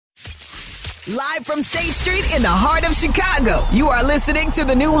Live from State Street in the heart of Chicago, you are listening to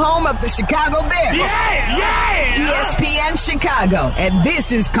the new home of the Chicago Bears. ESPN Chicago. And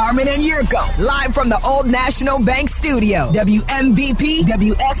this is Carmen and Jurko, live from the Old National Bank Studio. WMVP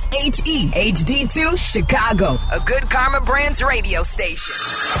WSHE HD2 Chicago, a good Karma Brands radio station.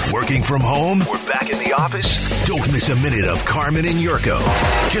 Working from home? We're back in the office? Don't miss a minute of Carmen and Jurko.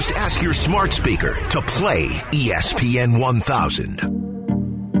 Just ask your smart speaker to play ESPN 1000.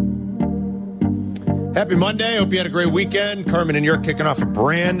 Happy Monday. Hope you had a great weekend. Carmen and Jurko kicking off a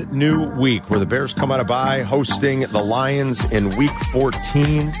brand new week where the Bears come out of bye, hosting the Lions in Week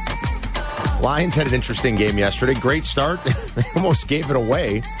 14. Lions had an interesting game yesterday. Great start. They almost gave it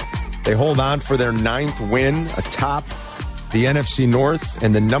away. They hold on for their 9th win atop the NFC North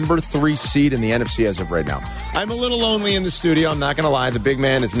and the number 3 seed in the NFC as of right now. I'm a little lonely in the studio. I'm not going to lie. The big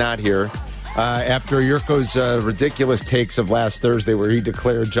man is not here. After Jurko's ridiculous takes of last Thursday where he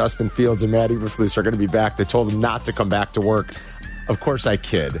declared Justin Fields and Matt Eberflus are going to be back, they told him not to come back to work. Of course I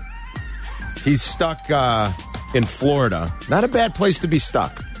kid. He's stuck in Florida. Not a bad place to be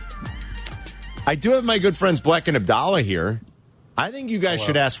stuck. I do have my good friends Bleck and Abdallah here. I think you guys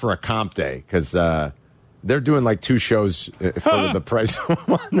should ask for a comp day because they're doing like 2 shows for the price of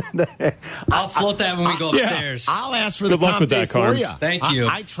one. I'll float that when we go upstairs. Yeah. I'll ask for the comp day for you. Thank you.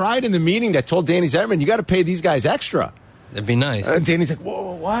 I tried in the meeting. I told Danny Zetterman, you got to pay these guys extra. That'd be nice. Danny's like,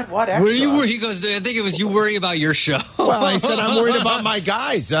 whoa, what extra? He goes, I think it was you worry about your show. Well, I said, I'm worried about my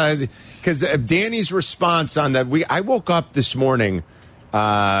guys. Because Danny's response on that, I woke up this morning,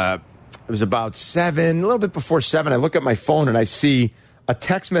 it was about 7, a little bit before 7. I look at my phone and I see a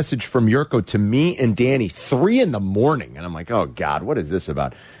text message from Jurko to me and Danny, 3 in the morning. And I'm like, oh, God, what is this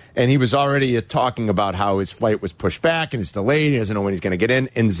about? And he was already talking about how his flight was pushed back and it's delayed. He doesn't know when he's going to get in.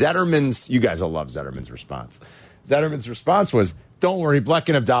 And Zetterman's, you guys will love Zetterman's response. Zetterman's response was, don't worry, Bleck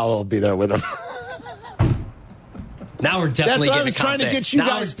and Abdallah will be there with him. Now we're definitely That's what getting I was trying to get you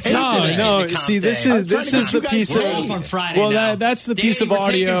guys paid today. No. See, this is the piece of off on Friday. That's the piece of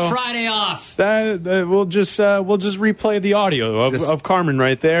audio. Taking Friday off. We'll just replay the audio of Carmen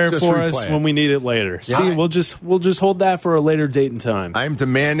right there for us when we need it later. Yeah. See, we'll just hold that for a later date and time. I'm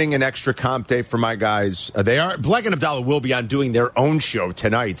demanding an extra comp day for my guys. Bleck and Abdallah will be on doing their own show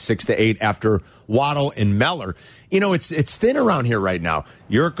tonight, 6 to 8 after Waddle and Meller. You know, it's thin around here right now.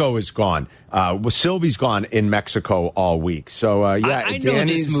 Jurko is gone. Sylvie's gone in Mexico all week. So, I know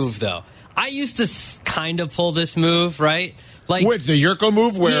this move, though. I used to kind of pull this move, right? Like the Jurko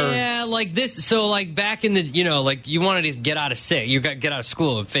move? Yeah, like this. So, like, back in the, you wanted to get out of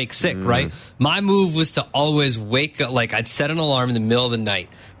school and fake sick, right? My move was to always wake up. Like, I'd set an alarm in the middle of the night,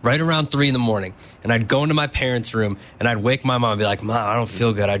 right around 3 in the morning, and I'd go into my parents' room, and I'd wake my mom and be like, Mom, I don't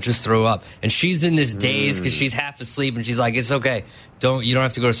feel good. I just threw up. And she's in this daze because she's half asleep, and she's like, it's okay. You don't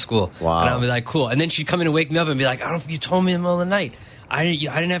have to go to school. Wow. And I'll be like, cool. And then she'd come in and wake me up and be like, you told me in the middle of the night. I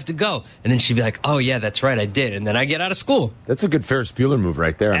didn't have to go. And then she'd be like, oh, yeah, that's right, I did. And then I get out of school. That's a good Ferris Bueller move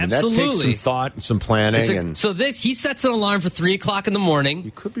right there. I mean, that takes some thought and some planning. So he sets an alarm for 3 o'clock in the morning.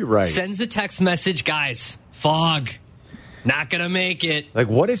 You could be right. Sends a text message, guys, fog. Not going to make it. Like,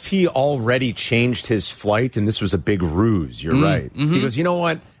 what if he already changed his flight and this was a big ruse? You're right. Mm-hmm. He goes, you know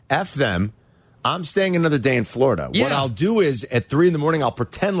what? F them. I'm staying another day in Florida. Yeah. What I'll do is at 3 in the morning, I'll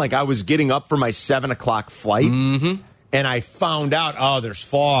pretend like I was getting up for my 7 o'clock flight. Mm-hmm. And I found out, there's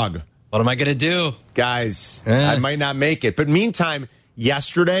fog. What am I going to do? Guys, I might not make it. But meantime,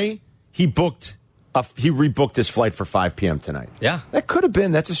 yesterday, he rebooked his flight for 5 p.m. tonight. Yeah. That could have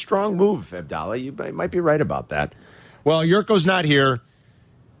been. That's a strong move, Abdallah. You might be right about that. Well, Jurko's not here.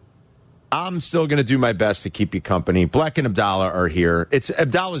 I'm still going to do my best to keep you company. Bleck and Abdallah are here. It's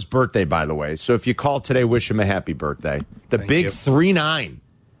Abdallah's birthday, by the way. So if you call today, wish him a happy birthday. Thank big 3-9.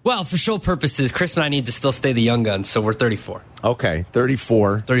 Well, for show purposes, Chris and I need to still stay the young guns, so we're 34. Okay,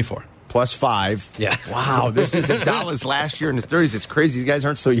 34. 34. Plus 5. Yeah. Wow, this is Abdallah's last year in his 30s. It's crazy. These guys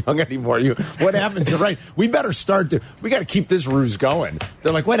aren't so young anymore. What happens? You're right. We better we got to keep this ruse going.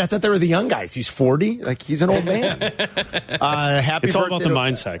 They're like, wait, I thought they were the young guys. He's 40? Like, he's an old man. Happy It's all birthday about the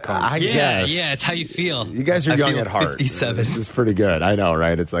mindset, Carmen. I guess. Yeah, it's how you feel. You guys are young at heart. 57. This is pretty good. I know,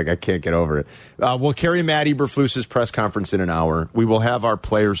 right? It's like, I can't get over it. We'll carry Matt Eberflus's press conference in an hour. We will have our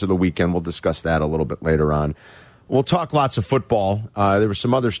players of the weekend. We'll discuss that a little bit later on. We'll talk lots of football. There was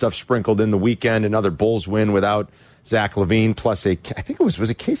some other stuff sprinkled in the weekend. Another Bulls win without Zach LaVine. Plus, I think it was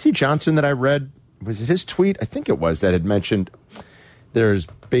it Casey Johnson that I read? Was it his tweet? I think it was that had mentioned There's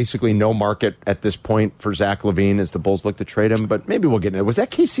basically no market at this point for Zach LaVine as the Bulls look to trade him, but maybe we'll get into it. Was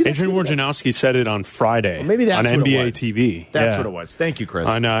that KC? Adrian Wojnarowski said it on Friday. Well, maybe that's on what NBA it was. TV. That's what it was. Thank you, Chris.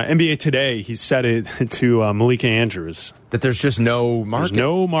 On NBA Today, he said it to Malika Andrews. That there's just no market. There's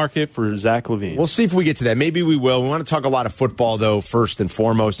no market for Zach LaVine. We'll see if we get to that. Maybe we will. We want to talk a lot of football, though, first and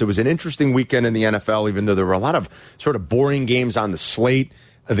foremost. It was an interesting weekend in the NFL, even though there were a lot of sort of boring games on the slate.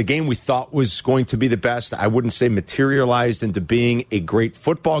 The game we thought was going to be the best, I wouldn't say materialized into being a great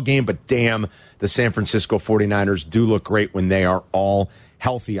football game, but damn, the San Francisco 49ers do look great when they are all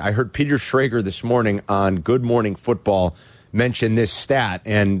healthy. I heard Peter Schrager this morning on Good Morning Football mention this stat,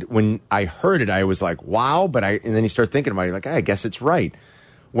 and when I heard it, I was like, wow, and then you start thinking about it, like, I guess it's right.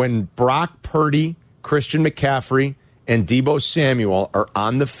 When Brock Purdy, Christian McCaffrey, and Deebo Samuel are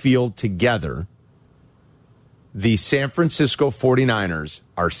on the field together, the San Francisco 49ers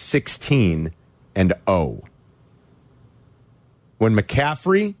are 16-0. When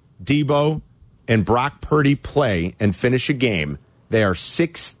McCaffrey, Deebo, and Brock Purdy play and finish a game, they are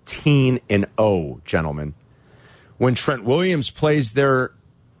 16-0, gentlemen. When Trent Williams plays let's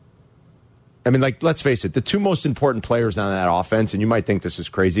face it, the two most important players on that offense, and you might think this is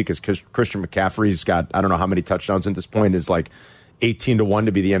crazy because Christian McCaffrey's got, I don't know how many touchdowns at this point, is like 18-1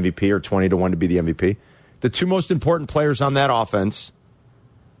 to be the MVP or 20-1 to be the MVP. The two most important players on that offense,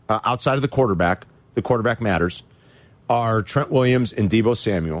 outside of the quarterback matters, are Trent Williams and Deebo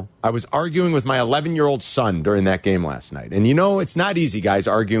Samuel. I was arguing with my 11-year-old son during that game last night. And it's not easy, guys,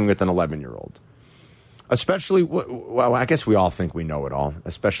 arguing with an 11-year-old. Especially, well, I guess we all think we know it all,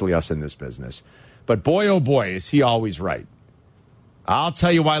 especially us in this business. But boy, oh boy, is he always right. I'll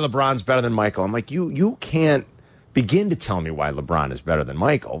tell you why LeBron's better than Michael. I'm like, you can't begin to tell me why LeBron is better than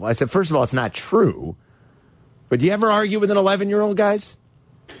Michael. I said, first of all, it's not true. But do you ever argue with an 11-year-old, guys?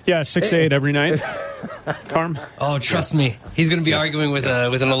 Yeah, 6 to 8 every night. Carm? Oh, trust me. He's going to be arguing with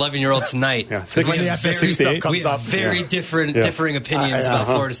an 11-year-old tonight. Yeah, we have very differing opinions about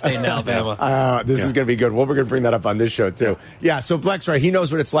Florida State and Alabama. This is going to be good. Well, we're going to bring that up on this show, too. Yeah, so Flex, right, he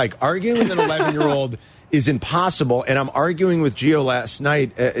knows what it's like. Arguing with an 11-year-old is impossible, and I'm arguing with Gio last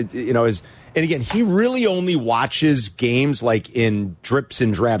night, and again, he really only watches games like in drips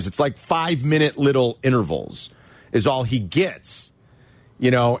and drabs. It's like 5-minute little intervals is all he gets,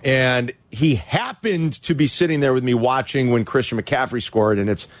 and he happened to be sitting there with me watching when Christian McCaffrey scored, and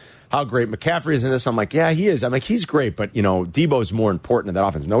it's how great McCaffrey is in this. I'm like, yeah, he is. I'm like, he's great, but, Debo's more important in that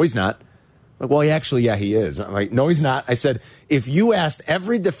offense. No, he's not. I'm like, well, he is. I'm like, no, he's not. I said, if you asked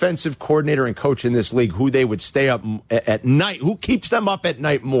every defensive coordinator and coach in this league who they would stay up at night, who keeps them up at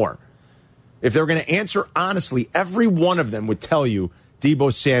night more, if they were going to answer honestly, every one of them would tell you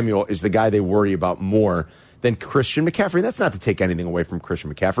Deebo Samuel is the guy they worry about more than Christian McCaffrey. That's not to take anything away from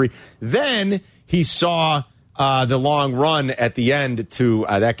Christian McCaffrey. Then he saw the long run at the end to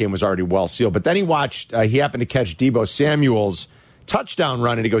that game was already well sealed. But then he watched, he happened to catch Deebo Samuel's touchdown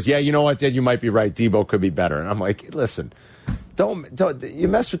run, and he goes, yeah, you know what, Dad, you might be right. Deebo could be better. And I'm like, listen, don't you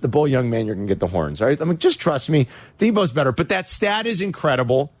mess with the bull, young man, you're going to get the horns, all right? I'm like, just trust me, Deebo's better. But that stat is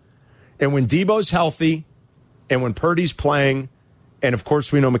incredible. And when Debo's healthy and when Purdy's playing, and of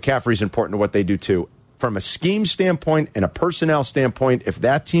course we know McCaffrey's important to what they do too, from a scheme standpoint and a personnel standpoint, if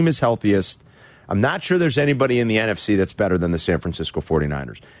that team is healthiest, I'm not sure there's anybody in the NFC that's better than the San Francisco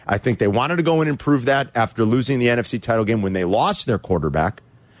 49ers. I think they wanted to go and improve that after losing the NFC title game when they lost their quarterback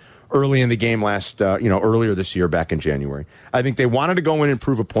early in the game earlier this year back in January. I think they wanted to go and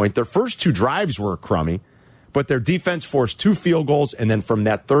improve a point. Their first two drives were crummy, but their defense forced 2 field goals, and then from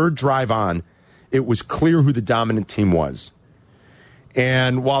that third drive on, it was clear who the dominant team was.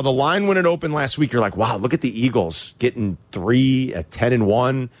 And while the line when it opened last week, you're like, wow, look at the Eagles getting 3 at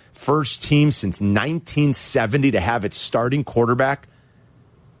 10-1. First team since 1970 to have its starting quarterback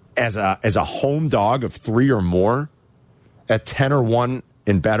as a home dog of 3 or more at 10-1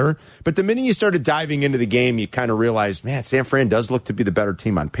 and better. But the minute you started diving into the game, you kind of realized, man, San Fran does look to be the better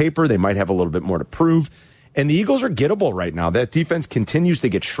team on paper. They might have a little bit more to prove. And the Eagles are gettable right now. That defense continues to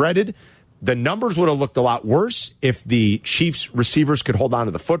get shredded. The numbers would have looked a lot worse if the Chiefs receivers could hold on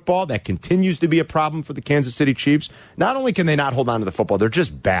to the football. That continues to be a problem for the Kansas City Chiefs. Not only can they not hold on to the football, they're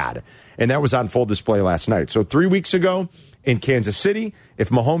just bad. And that was on full display last night. So 3 weeks ago in Kansas City, if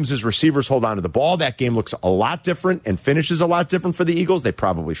Mahomes' receivers hold on to the ball, that game looks a lot different and finishes a lot different for the Eagles. They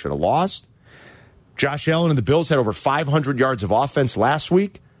probably should have lost. Josh Allen and the Bills had over 500 yards of offense last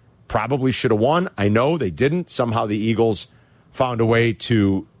week. Probably should have won. I know they didn't. Somehow the Eagles found a way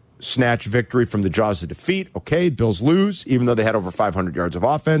to snatch victory from the jaws of defeat. Okay, Bills lose, even though they had over 500 yards of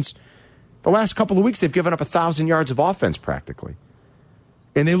offense. The last couple of weeks, they've given up 1,000 yards of offense practically.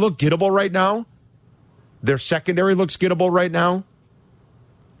 And they look gettable right now. Their secondary looks gettable right now.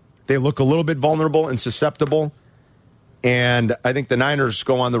 They look a little bit vulnerable and susceptible. And I think the Niners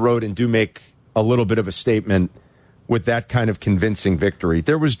go on the road and do make a little bit of a statement with that kind of convincing victory.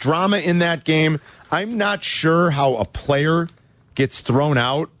 There was drama in that game. I'm not sure how a player gets thrown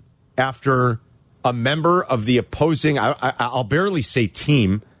out after a member of the opposing, I'll barely say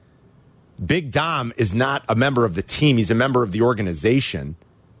team. Big Dom is not a member of the team. He's a member of the organization.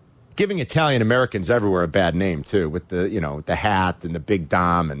 Giving Italian Americans everywhere a bad name, too, with the hat and the Big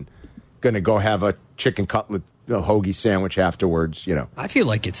Dom, and going to go have a chicken cutlet hoagie sandwich afterwards. I feel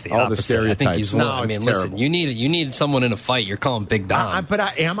like it's the all opposite. The stereotypes. I think he's listen, you need someone in a fight. You're calling Big Dom. I'm calling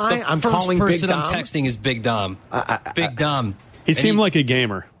Big Dom. The first person I'm texting is Big Dom. Big Dom. He seemed like a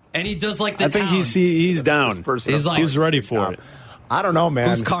gamer. And he does like the I think he's down. He's ready for it. I don't know, man.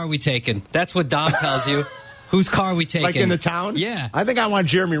 Whose car we taking? That's what Dom tells you. Whose car we taking? Like in the town? Yeah. I think I want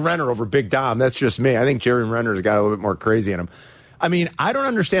Jeremy Renner over Big Dom. That's just me. I think Jeremy Renner's got a little bit more crazy in him. I mean, I don't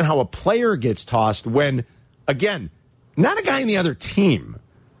understand how a player gets tossed when, again, not a guy in the other team.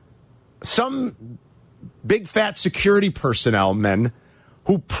 Some big fat security personnel men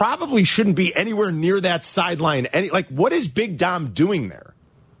who probably shouldn't be anywhere near that sideline. What is Big Dom doing there?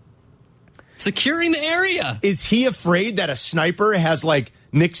 Securing the area. Is he afraid that a sniper has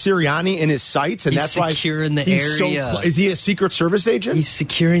Nick Sirianni in his sights, and that's why he's securing the area? Is he a Secret Service agent? He's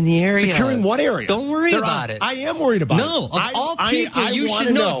securing the area. Securing what area? Don't worry about it. I am worried about it. No, of all people, you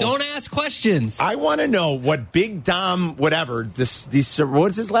should know. Don't ask questions. I want to know what Big Dom, whatever,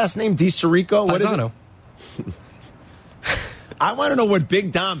 what's his last name? DiCirico? What is it? I want to know what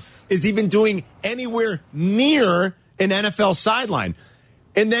Big Dom is even doing anywhere near an NFL sideline.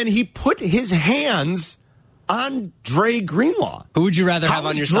 And then he put his hands on Dre Greenlaw. Who would you rather have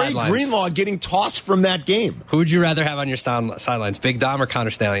on your sidelines? Dre Greenlaw getting tossed from that game? Who would you rather have on your sidelines, Big Dom or Connor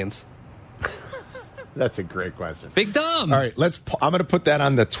Stallions? That's a great question. Big Dom. All right, I'm going to put that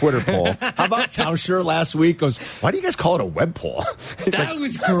on the Twitter poll. How about Tauscher last week goes, why do you guys call it a web poll? That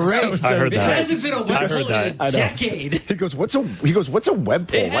was great. I heard that. It hasn't been a web poll in a decade. He goes, what's a web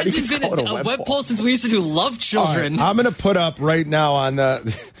poll? It hasn't been a web poll since we used to do Love Children. Right, I'm going to put up right now on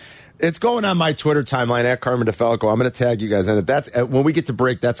the... It's going on my Twitter timeline at Carmen DeFalco. I'm going to tag you guys in it. That's when we get to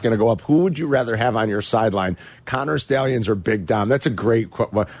break. That's going to go up. Who would you rather have on your sideline, Connor Stallions or Big Dom? That's a great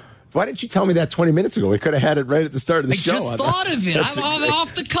question. Why didn't you tell me that 20 minutes ago? We could have had it right at the start of the show. I just thought of it. I'm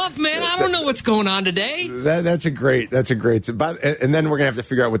off the cuff, man. I don't know what's going on today. That's a great. And then we're going to have to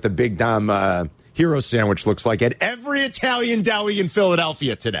figure out what the Big Dom hero sandwich looks like at every Italian deli in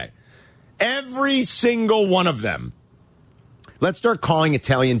Philadelphia today. Every single one of them. Let's start calling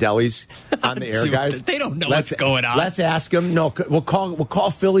Italian delis on the air, guys. They don't know what's going on. Let's ask them. No, we'll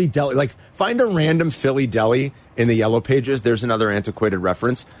call Philly deli. Find a random Philly deli in the yellow pages. There's another antiquated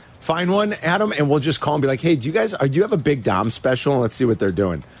reference. Find one, Adam, and we'll just call and be like, hey, do you have a Big Dom special? And let's see what they're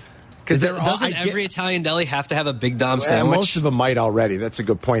doing. Because doesn't every Italian deli have to have a Big Dom sandwich? Most of them might already. That's a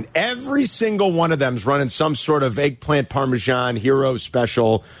good point. Every single one of them is running some sort of eggplant parmesan hero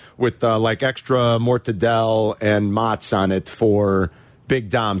special with extra mortadella and mozz on it for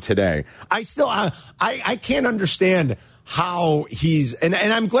Big Dom today. I can't understand how he's and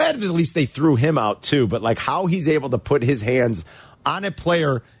I'm glad that at least they threw him out too. But how he's able to put his hands on a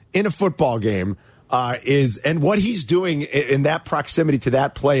player in a football game and what he's doing in that proximity to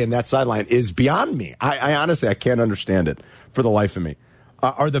that play and that sideline is beyond me. I honestly, I can't understand it for the life of me.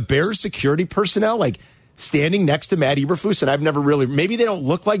 Are the Bears security personnel standing next to Matt Eberflus? And I've never really, maybe they don't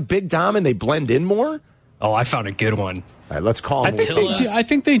look like Big Dom and they blend in more. Oh, I found a good one. All right, let's call him. I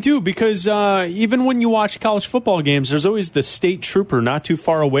think they do because even when you watch college football games, there's always the state trooper not too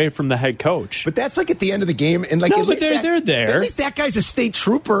far away from the head coach. But that's at the end of the game, and they're there. At least that guy's a state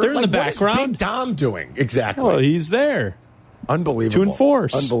trooper. They're in the background. What is Big Dom doing exactly? Well, he's there. Unbelievable. To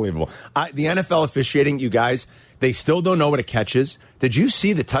enforce. Unbelievable. The NFL officiating, you guys, they still don't know what a catch is. Did you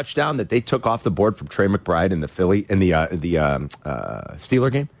see the touchdown that they took off the board from Trey McBride in the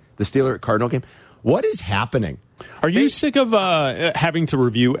Steeler game, the Steeler Cardinal game? What is happening? Are you sick of having to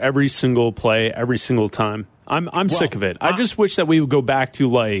review every single play every single time? I'm sick of it. I just wish that we would go back to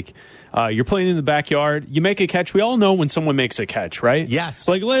you're playing in the backyard, you make a catch. We all know when someone makes a catch, right? Yes.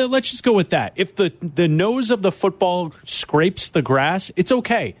 Let's just go with that. If the nose of the football scrapes the grass, it's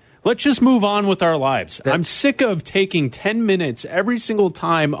okay. Let's just move on with our lives. I'm sick of taking 10 minutes every single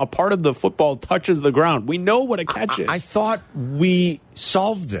time a part of the football touches the ground. We know what a catch is. I thought we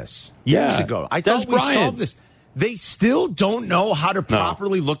solved this years ago. I thought we solved this. They still don't know how to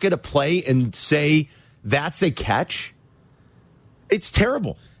properly look at a play and say that's a catch. It's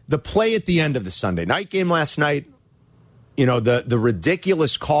terrible. The play at the end of the Sunday night game last night, the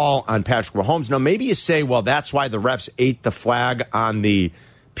ridiculous call on Patrick Mahomes. Now, maybe you say, well, that's why the refs ate the flag on the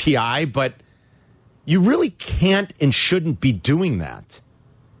PI, but you really can't and shouldn't be doing that.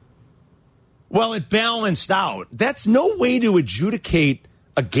 Well, it balanced out. That's no way to adjudicate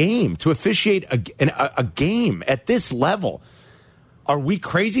a game, to officiate a game at this level. Are we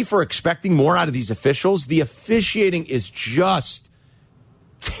crazy for expecting more out of these officials? The officiating is just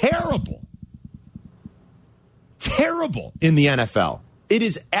terrible. Terrible in the NFL. It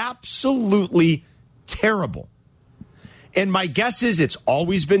is absolutely terrible. And my guess is it's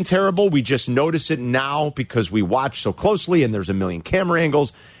always been terrible. We just notice it now because we watch so closely and there's a million camera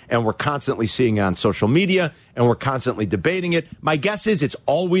angles and we're constantly seeing it on social media and we're constantly debating it. My guess is it's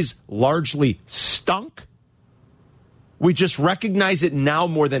always largely stunk. We just recognize it now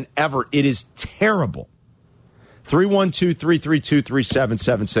more than ever. It is terrible.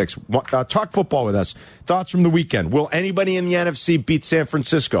 312-332-3776. Talk football with us. Thoughts from the weekend. Will anybody in the NFC beat San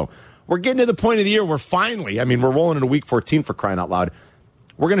Francisco? We're getting to the point of the year where finally, we're rolling into week 14 for crying out loud.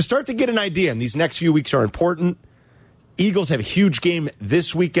 We're going to start to get an idea, and these next few weeks are important. Eagles have a huge game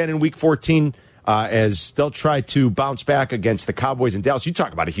this weekend in week 14 as they'll try to bounce back against the Cowboys in Dallas. You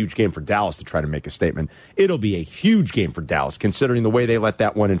talk about a huge game for Dallas to try to make a statement. It'll be a huge game for Dallas, considering the way they let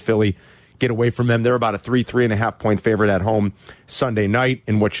that one in Philly get away from them. They're about a 3.5 point favorite at home Sunday night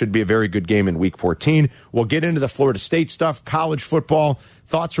in what should be a very good game in week 14. We'll get into the Florida State stuff, college football,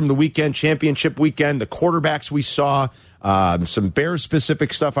 thoughts from the weekend, championship weekend, the quarterbacks we saw, some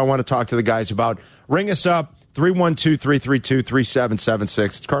Bears-specific stuff I want to talk to the guys about. Ring us up, 312-332-3776.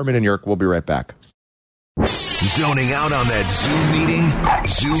 It's Carmen and Jurko. We'll be right back. Zoning out on that Zoom meeting?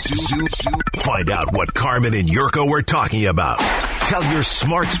 Zoom. Find out what Carmen and Jurko were talking about. Tell your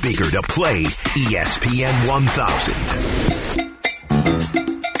smart speaker to play ESPN 1000.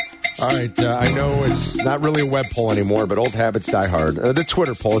 All right, I know it's not really a web poll anymore, but old habits die hard. The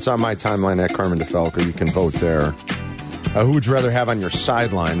Twitter poll, it's on my timeline at Carmen DeFalco. You can vote there. Who would you rather have on your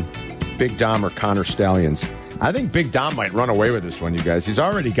sideline, Big Dom or Connor Stallions? I think Big Dom might run away with this one, you guys. He's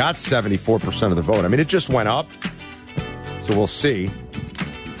already got 74% of the vote. It just went up, so we'll see.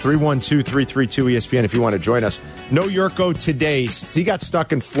 312-332-ESPN if you want to join us. No Jurko today. He got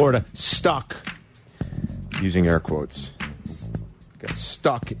stuck in Florida. Stuck. Using air quotes. Got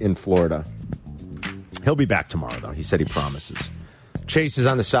stuck in Florida. He'll be back tomorrow, though. He said he promises. Chase is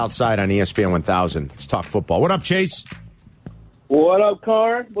on the south side on ESPN 1000. Let's talk football. What up, Chase? What up,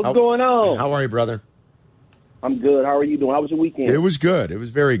 Carr? What's going on? How are you, brother? I'm good. How are you doing? How was your weekend? It was good. It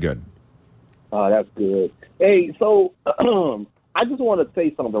was very good. Oh, that's good. Hey, so I just want to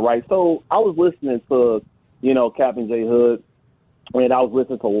say something, right? So I was listening to, Captain J. Hood, and I was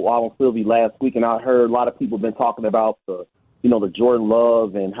listening to Wallon Sylvie last week, and I heard a lot of people been talking about the Jordan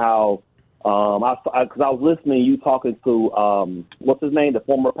Love and how because I was listening to you talking to what's his name, the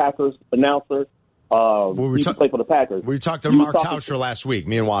former Packers announcer. He used to play for the Packers. We talked to Mark Tauscher last week.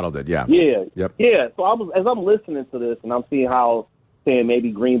 Me and Waddle did, yeah. Yeah. Yep. Yeah. So as I'm listening to this and I'm seeing how saying maybe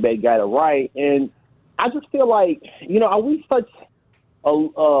Green Bay got it right, and I just feel like, are we such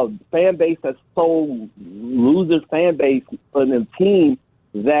a fan base that's so losers fan base in a team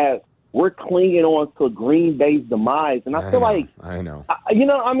that we're clinging on to Green Bay's demise? And I feel like I know. I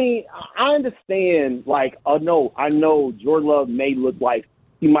understand. Like, I know Jordan Love may look like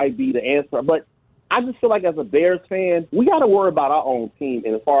he might be the answer, but I just feel like as a Bears fan, we got to worry about our own team.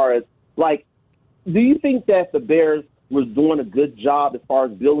 And as far as, like, do you think that the Bears was doing a good job as far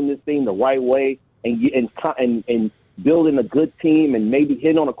as building this thing the right way and building a good team and maybe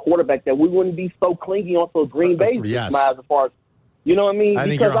hitting on a quarterback that we wouldn't be so clingy onto a Green Bay yes. as far as, you know what I mean? I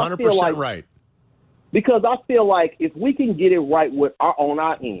think you're 100% right. Because I feel like if we can get it right on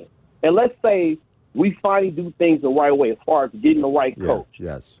our end, and let's say we finally do things the right way as far as getting the right coach,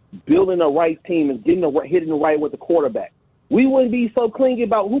 yes, building the right team and hitting the right with the quarterback, we wouldn't be so clingy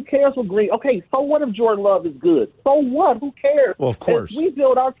about who cares what Green. Okay, so what if Jordan Love is good? So what? Who cares? Well, of course. If we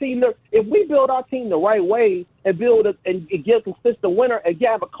build our team the right way and and get a consistent winner and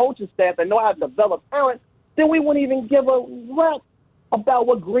have a coaching staff that know how to develop talent, then we wouldn't even give a rap about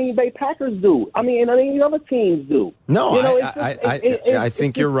what Green Bay Packers do. And any other teams do. No, I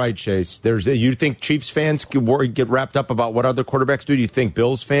think you're right, Chase. You think Chiefs fans get wrapped up about what other quarterbacks do? Do you think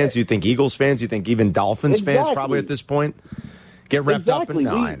Bills fans? Do you think Eagles fans? Do you think even Dolphins fans probably at this point get wrapped up in?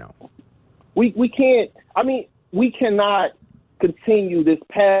 No, I know. We can't. We cannot continue this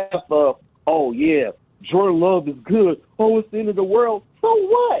path of, Jordan Love is good. Oh, it's the end of the world. So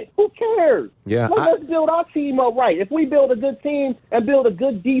what? Who cares? Yeah, let's build our team up right. If we build a good team and build a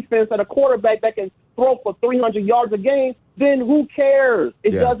good defense and a quarterback that can throw for 300 yards a game, then who cares?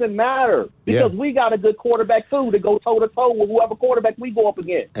 It doesn't matter because we got a good quarterback, too, to go toe-to-toe with whoever quarterback we go up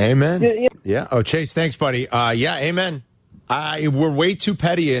against. Amen. Yeah. Oh, Chase, thanks, buddy. Amen. We're way too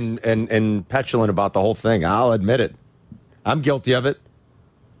petty and petulant about the whole thing. I'll admit it. I'm guilty of it.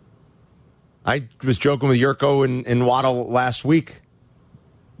 I was joking with Jurko and Waddle last week.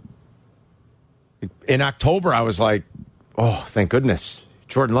 In October, I was like, oh, thank goodness.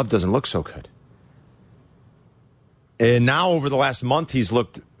 Jordan Love doesn't look so good. And now over the last month, he's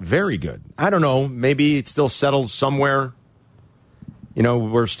looked very good. I don't know. Maybe it still settles somewhere. You know,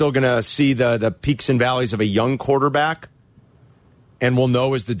 we're still going to see the peaks and valleys of a young quarterback. And we'll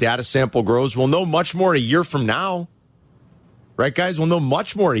know as the data sample grows. We'll know much more a year from now. Right, guys? We'll know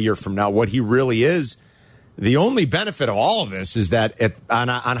much more a year from now what he really is. The only benefit of all of this is that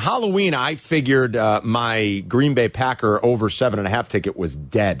on Halloween, I figured my Green Bay Packer over 7.5 ticket was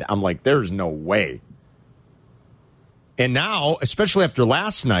dead. I'm like, there's no way. And now, especially after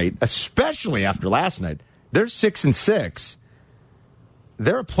last night, they're 6-6.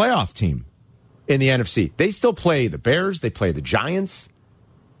 They're a playoff team in the NFC. They still play the Bears. They play the Giants.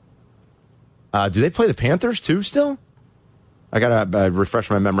 Do they play the Panthers too still? I got to refresh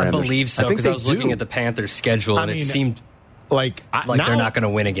my memory. I believe so, because I was looking at the Panthers' schedule, and it seemed like they're not going to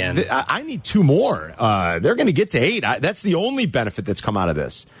win again. I need 2 more. They're going to get to 8. That's the only benefit that's come out of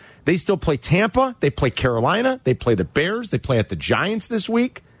this. They still play Tampa. They play Carolina. They play the Bears. They play at the Giants this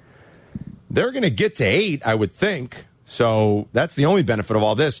week. They're going to get to 8, I would think. So that's the only benefit of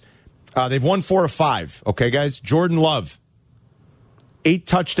all this. They've won 4 of 5. Okay, guys? Jordan Love, 8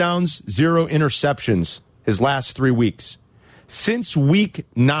 touchdowns, 0 interceptions his last 3 weeks. Since week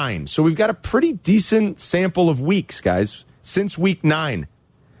 9. So we've got a pretty decent sample of weeks, guys. Since week 9.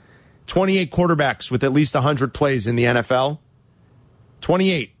 28 quarterbacks with at least 100 plays in the NFL.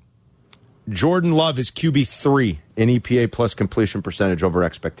 28. Jordan Love is QB3 in EPA plus completion percentage over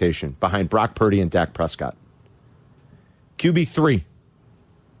expectation, behind Brock Purdy and Dak Prescott. QB3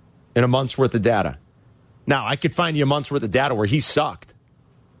 in a month's worth of data. Now, I could find you a month's worth of data where he sucked.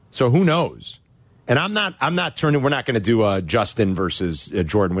 So who knows? And we're not going to do Justin versus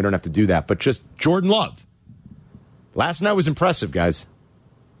Jordan. We don't have to do that. But just Jordan Love. Last night was impressive, guys.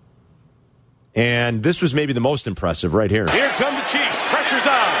 And this was maybe the most impressive right here. Here come the Chiefs. Pressure's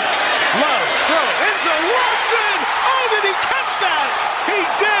on. Love, throw, end zone, Watson! Oh, did he catch that? He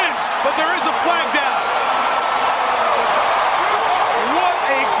did, but there is a flag down. What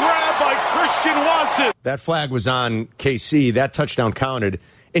a grab by Christian Watson. That flag was on KC. That touchdown counted.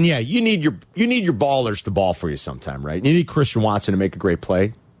 And yeah, you need your ballers to ball for you sometime, right? You need Christian Watson to make a great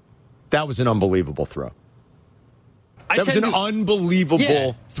play. That was an unbelievable throw. That was an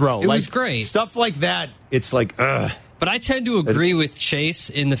unbelievable throw. It was great. Stuff like that, it's like, ugh. But I tend to agree with Chase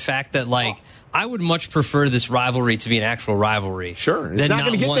in the fact that, I would much prefer this rivalry to be an actual rivalry. Sure. It's not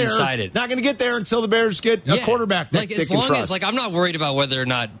going to get one-sided. Not going to get there until the Bears get a quarterback that they can trust. I'm not worried about whether or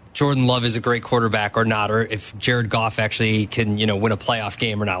not Jordan Love is a great quarterback or not, or if Jared Goff actually can, win a playoff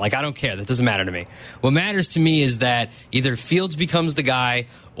game or not. I don't care. That doesn't matter to me. What matters to me is that either Fields becomes the guy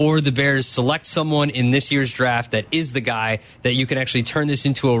or the Bears select someone in this year's draft that is the guy that you can actually turn this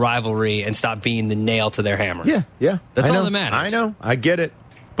into a rivalry and stop being the nail to their hammer. Yeah. That's all that matters. I know. I get it.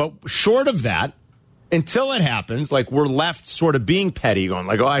 But short of that, until it happens, we're left sort of being petty, going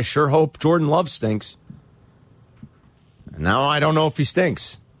I sure hope Jordan Love stinks. And now I don't know if he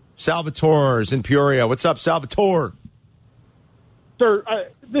stinks. Salvatore's in Peoria. What's up, Salvatore? Sir,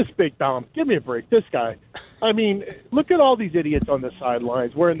 this Big Dom, give me a break. This guy. I mean, look at all these idiots on the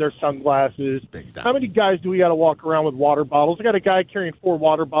sidelines wearing their sunglasses. Big Dom. How many guys do we got to walk around with water bottles? I got a guy carrying 4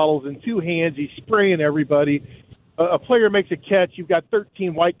 water bottles in 2 hands. He's spraying everybody. A player makes a catch. You've got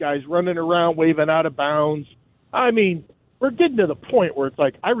 13 white guys running around, waving out of bounds. I mean, we're getting to the point where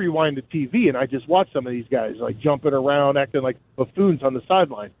it's I rewind the TV and I just watch some of these guys jumping around, acting like buffoons on the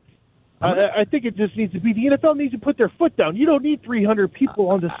sideline. I think it just needs to be the NFL needs to put their foot down. You don't need 300 people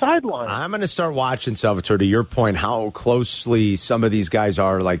on the sideline. I'm going to start watching, Salvatore, to your point, how closely some of these guys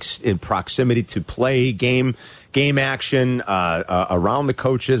are in proximity to play, game action, around the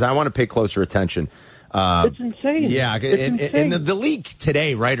coaches. I want to pay closer attention. It's insane. Yeah, in the league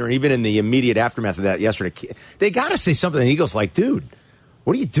today, right, or even in the immediate aftermath of that yesterday, they got to say something. And he goes dude,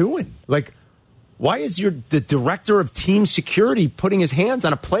 what are you doing? Why is the director of team security putting his hands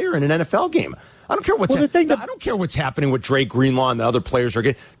on a player in an NFL game? I don't care I don't care what's happening with Drake Greenlaw and the other players are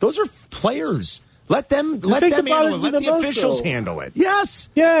getting. Those are players. Let them handle it. Let the officials handle it. Yes.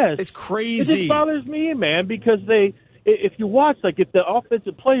 It's crazy. It just bothers me, man, because if you watch, if the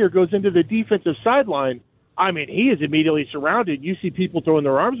offensive player goes into the defensive sideline, I mean, he is immediately surrounded. You see people throwing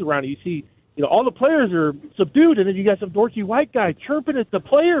their arms around. You see all the players are subdued, and then you got some dorky white guy chirping at the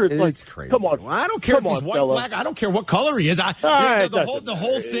player. It's crazy. Come on. Well, I don't care if he's white, black. I don't care what color he is. The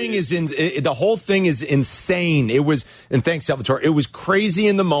whole thing is insane. It was, and thanks, Salvatore. It was crazy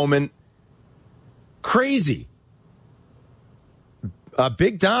in the moment. Crazy.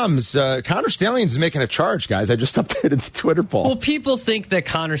 Big Dom's Connor Stalions is making a charge, guys. I just updated the Twitter poll. Well, people think that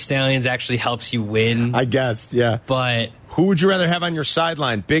Connor Stalions actually helps you win. I guess, yeah. But who would you rather have on your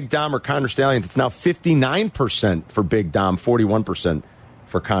sideline, Big Dom or Connor Stalions? It's now 59% for Big Dom, 41%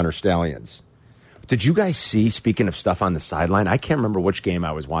 for Connor Stalions. Did you guys see, speaking of stuff on the sideline, I can't remember which game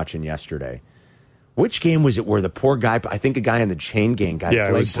I was watching yesterday. Which game was it where the poor guy, I think a guy in the chain gang got his leg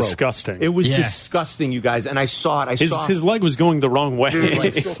it was broke. disgusting. It was disgusting, you guys, and I saw it. His leg was going the wrong way.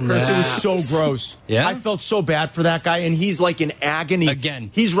 It was so gross. Yeah? I felt so bad for that guy, and he's like in agony.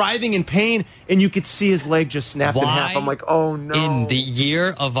 Again. He's writhing in pain, and you could see his leg just snapped in half. I'm like, oh, no. In the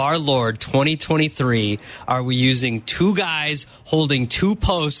year of our Lord, 2023, are we using two guys holding two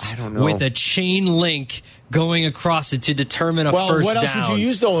posts with a chain link going across it to determine a first down? What else would you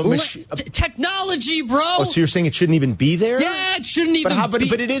use, though? Technology, bro. Oh, so you're saying it shouldn't even be there? Yeah, it shouldn't even be.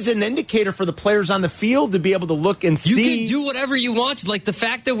 But it is an indicator for the players on the field to be able to look and see. You can do whatever you want. Like the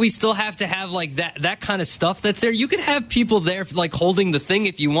fact that we still have to have like that kind of stuff that's there. You can have people there like holding the thing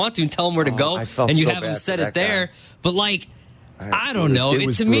if you want to and tell them where to go, and you have them set it there. Guy. But like, I don't know.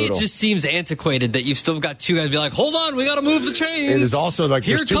 To me, it just seems antiquated that you've still got two guys be like, hold on, we got to move the chains. It is also like,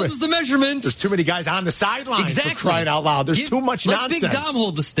 here comes the measurement. There's too many guys on the sideline for Exactly. crying out loud. There's too much nonsense. Let Big Dom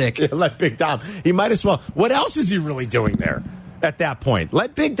hold the stick. Yeah, let Big Dom. He might as well. What else is he really doing there at that point?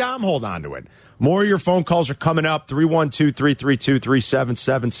 Let Big Dom hold on to it. More of your phone calls are coming up.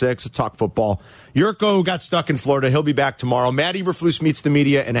 312-332-3776. Let's talk football. Jurko got stuck in Florida. He'll be back tomorrow. Matt Eberflus meets the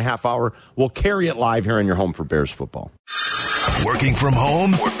media in a half hour. We'll carry it live here on your home for Bears football. Working from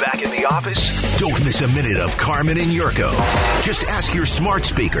home or back in the office? Don't miss a minute of Carmen and Jurko. Just ask your smart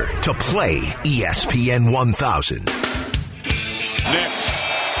speaker to play ESPN 1000. Nix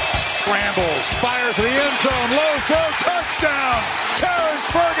scrambles, fires to the end zone, low throw, touchdown! Terrence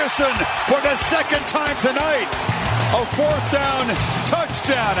Ferguson for the second time tonight. A fourth down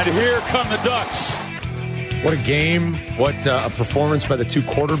touchdown, and here come the Ducks. What a game. What a performance by the two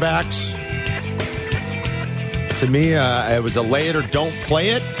quarterbacks. To me, it was a lay it or don't play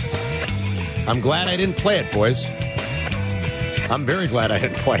it. I'm glad I didn't play it, boys. I'm very glad I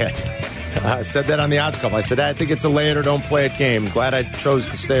didn't play it. I said that on the Odds Club. I said, I think it's a lay it or don't play it game. Glad I chose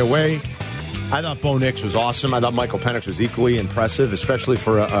to stay away. I thought Bo Nix was awesome. I thought Michael Penix was equally impressive, especially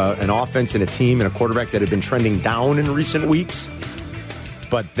for an offense and a team and a quarterback that had been trending down in recent weeks.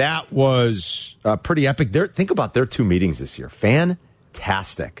 But that was pretty epic. Think about their two meetings this year.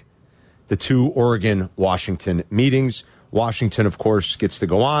 Fantastic. The two Oregon-Washington meetings. Washington, of course, gets to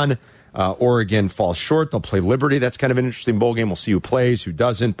go on. Oregon falls short. They'll play Liberty. That's kind of an interesting bowl game. We'll see who plays, who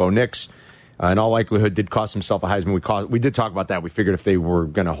doesn't. Bo Nix, in all likelihood, did cost himself a Heisman. We did talk about that. We figured if they were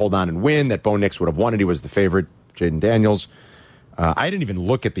going to hold on and win, that Bo Nix would have won it. He was the favorite. Jaden Daniels. I didn't even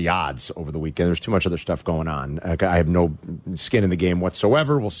look at the odds over the weekend. There's too much other stuff going on. I have no skin in the game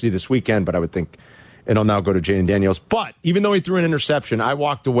whatsoever. We'll see this weekend, but I would think it'll now go to Jaden Daniels. But even though he threw an interception, I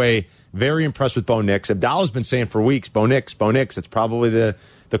walked away very impressed with Bo Nix. Abdallah's been saying for weeks, Bo Nix. It's probably the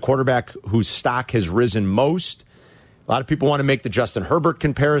quarterback whose stock has risen most. A lot of people want to make the Justin Herbert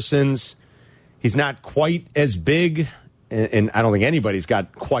comparisons. He's not quite as big, and I don't think anybody's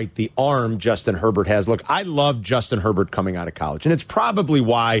got quite the arm Justin Herbert has. Look, I love Justin Herbert coming out of college, and it's probably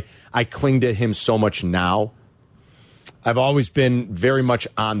why I cling to him so much now. I've always been very much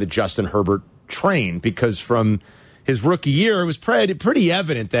on the Justin Herbert train because from his rookie year, it was pretty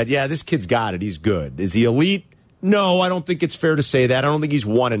evident that, yeah, this kid's got it. He's good. Is he elite? No, I don't think it's fair to say that. I don't think he's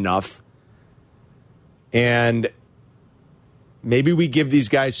won enough. And maybe we give these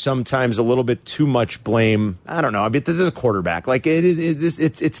guys sometimes a little bit too much blame. I don't know. I mean, they're the quarterback. Like,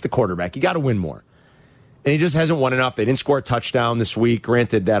 it's the quarterback. You got to win more. And he just hasn't won enough. They didn't score a touchdown this week.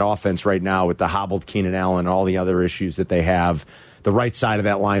 Granted, that offense right now with the hobbled Keenan Allen and all the other issues that they have, the right side of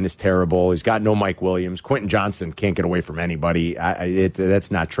that line is terrible. He's got no Mike Williams. Quentin Johnston can't get away from anybody.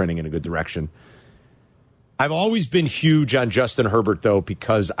 That's not trending in a good direction. I've always been huge on Justin Herbert, though,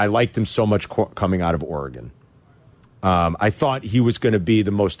 because I liked him so much coming out of Oregon. I thought he was going to be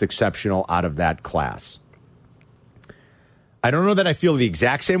the most exceptional out of that class. I don't know that I feel the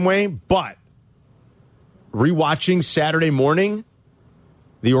exact same way, but rewatching Saturday morning,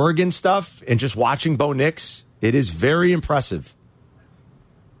 the Oregon stuff, and just watching Bo Nix, it is very impressive.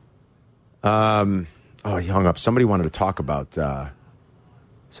 He hung up. Somebody wanted to talk about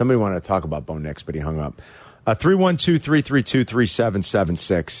Bo Nix, but he hung up.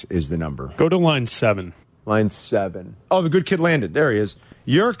 312-332-3776 is the number. Go to line 7. Line 7. Oh, the good kid landed. There he is.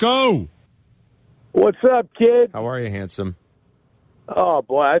 Jurko! What's up, kid? How are you, handsome? Oh,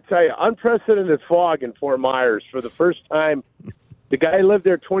 boy, I tell you, unprecedented fog in Fort Myers for the first time. The guy lived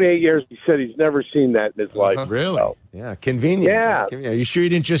there 28 years. He said he's never seen that in his life. Really? So. Yeah, convenient. Yeah. Are you sure you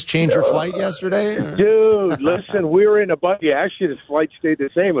didn't just change your flight yesterday? Or? Dude, listen, we were in a buggy. Actually, the flight stayed the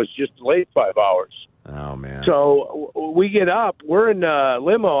same. It was just delayed 5 hours. Oh, man. So we get up. We're in a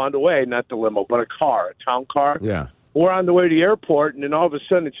limo on the way. Not the limo, but a car, a town car. Yeah. We're on the way to the airport, and then all of a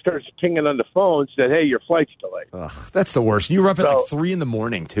sudden it starts pinging on the phone, said, hey, your flight's delayed. Ugh, that's the worst. You were up at like 3 in the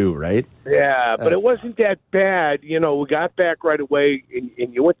morning, too, right? Yeah, but it wasn't that bad. You know, we got back right away,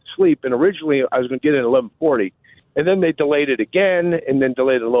 and you went to sleep, and originally I was going to get in at 11:40, and then they delayed it again, and then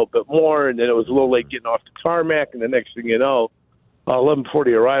delayed it a little bit more, and then it was a little late getting off the tarmac, and the next thing you know,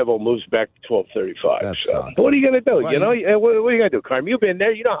 11:40 arrival moves back to 12:35. So, what are you going to do? Well, what are you going to do, Carmen? You've been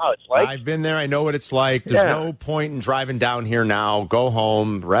there. You know how it's like. I've been there. I know what it's like. There's no point in driving down here now. Go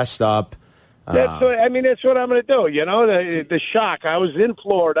home, rest up. That's what I'm going to do. You know, the shock. I was in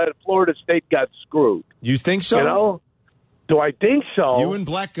Florida. Florida State got screwed. You think so? You know? Do I think so? You and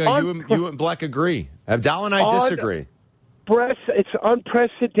Black, you and Black agree. Abdal and I disagree. It's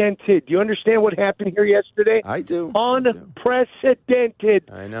unprecedented. Do you understand what happened here yesterday? I do. Unprecedented.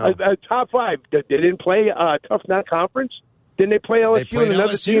 I know. Top 5. They didn't play Tough Nut Conference? Didn't they play LSU? They played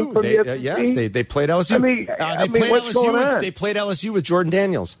another LSU. Team from the SEC? Yes, they played LSU. They played LSU with Jordan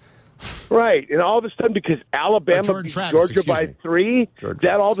Daniels. Right, and all of a sudden, because Alabama beat Georgia by 3,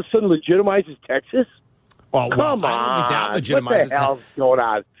 that all of a sudden legitimizes Texas? Come on. I don't think that legitimizes what the hell's going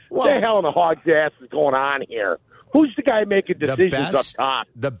on? What the hell in the hog's ass is going on here? Who's the guy making decisions up top?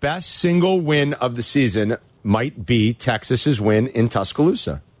 The best single win of the season might be Texas's win in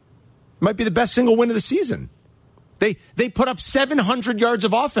Tuscaloosa. Might be the best single win of the season. They put up 700 yards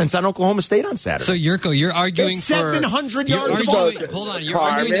of offense on Oklahoma State on Saturday. So, Jurko, you're arguing for 700 yards of offense. Hold on, you're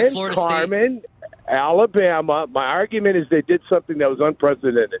arguing that Florida State. Alabama, my argument is they did something that was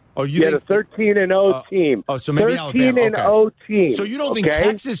unprecedented. Oh, you had a 13-0 team. Oh, so maybe 13-0 team. So you don't think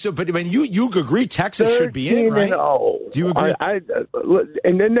Texas? But I mean, you agree Texas should be in, right? 13-0. Do you agree?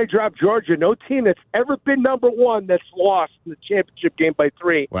 And then they dropped Georgia. No team that's ever been number 1 that's lost in the championship game by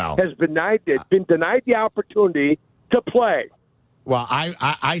 3 has been denied the opportunity to play. Well,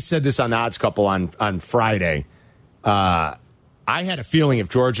 I said this on the Odds Couple on Friday. I had a feeling if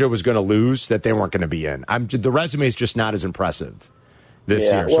Georgia was going to lose that they weren't going to be in. The resume is just not as impressive this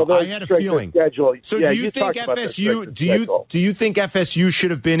year. So I had a feeling. So do you think FSU? Do you think FSU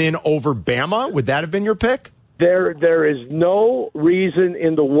should have been in over Bama? Would that have been your pick? There is no reason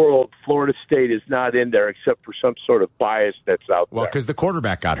in the world Florida State is not in there except for some sort of bias that's out there. Well, because the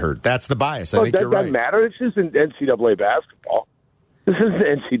quarterback got hurt. That's the bias. I think you're right. That doesn't matter. This isn't NCAA basketball. This isn't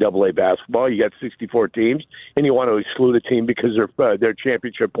NCAA basketball. You got 64 teams, and you want to exclude a team because their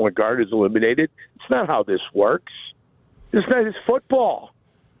championship point guard is eliminated. It's not how this works. It's football.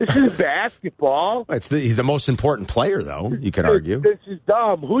 This is basketball. It's the most important player, though, you could argue. This is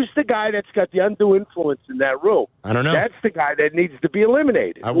dumb. Who's the guy that's got the undue influence in that room? I don't know. That's the guy that needs to be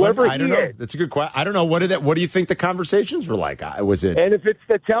eliminated. I don't know. That's a good question. I don't know. What do you think the conversations were like? Was it? And if it's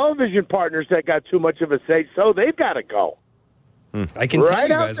the television partners that got too much of a say, so they've got to go. I can tell you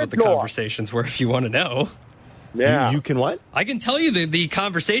guys what the conversations were if you want to know. Yeah. You can what? I can tell you the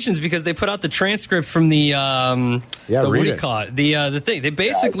conversations because they put out the transcript from the what do you call it? The thing. They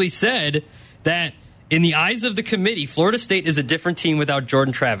basically said that in the eyes of the committee, Florida State is a different team without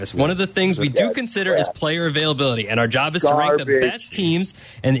Jordan Travis. One of the things we do consider is player availability, and our job is to rank the best teams.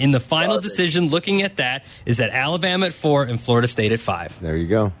 And in the final decision, looking at that, is that Alabama at 4 and Florida State at 5. There you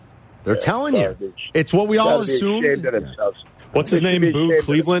go. They're telling you. It's what we all assumed. What's his name? Boo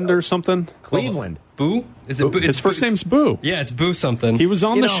Cleveland or something? Cleveland. Boo? Is it Boo? His first name's Boo. Yeah, it's Boo something. He was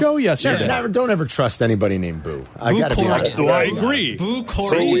on the show yesterday. Don't ever trust anybody named Boo. I got to be honest. I agree. Boo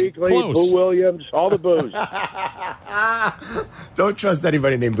Corrigan. Boo Williams, all the Boos. Don't trust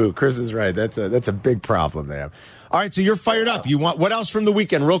anybody named Boo. Chris is right. That's a big problem they have. All right, so you're fired up. You want what else from the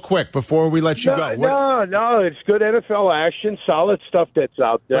weekend, real quick, before we let you go? No, it's good NFL action, solid stuff that's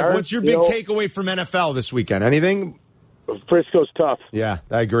out there. Like, what's your big takeaway from NFL this weekend? Anything? Frisco's tough. Yeah,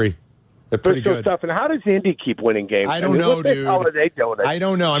 I agree. They're pretty Frisco's good. tough. And how does Indy keep winning games? I don't know, what the dude. hell are they doing? I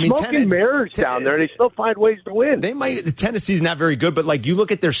don't know. I mean, smoking mirrors down there. They still find ways to win. They might. Tennessee's not very good, but like you look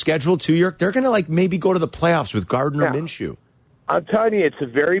at their schedule too, they're going to maybe go to the playoffs with Gardner Minshew. I'm telling you, it's a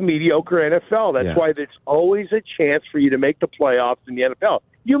very mediocre NFL. That's why there's always a chance for you to make the playoffs in the NFL.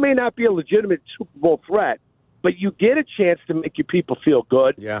 You may not be a legitimate Super Bowl threat, but you get a chance to make your people feel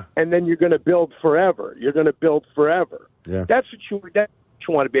good, and then you're going to build forever. You're going to build forever. Yeah. That's what you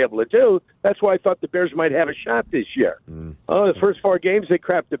want to be able to do. That's why I thought the Bears might have a shot this year. The first 4 games, they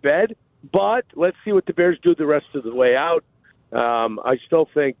crapped the bed, but let's see what the Bears do the rest of the way out. I still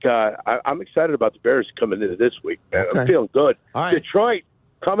think I'm excited about the Bears coming into this week, man. Okay. I'm feeling good. All right. Detroit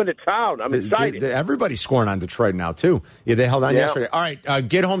coming to town. I'm excited. Everybody's scoring on Detroit now, too. Yeah, they held on yesterday. All right,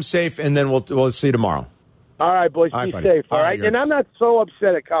 get home safe, and then we'll see you tomorrow. All right, boys, be safe. All right, and I'm not so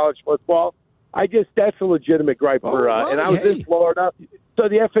upset at college football. That's a legitimate gripe for. And I was in Florida, so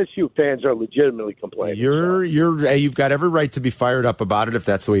the FSU fans are legitimately complaining. You've got every right to be fired up about it if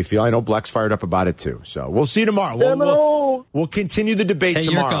that's the way you feel. I know Bleck's fired up about it too. So we'll see you tomorrow. We'll continue the debate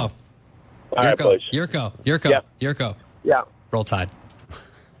tomorrow. Yurko. All right, boys. Yurko. Yeah. Roll Tide.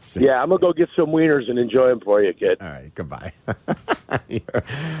 Yeah, I'm going to go get some wieners and enjoy them for you, kid. All right, goodbye.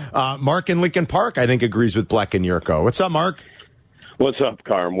 Mark in Lincoln Park, I think, agrees with Bleck and Jurko. What's up, Mark? What's up,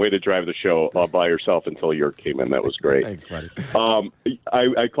 Carm? Way to drive the show all by yourself until Jurk came in. That was great. Thanks, buddy.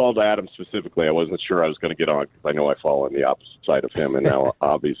 I called Adam specifically. I wasn't sure I was going to get on because I know I fall on the opposite side of him, and now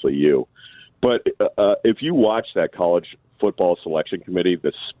obviously you. But if you watch that college football selection committee,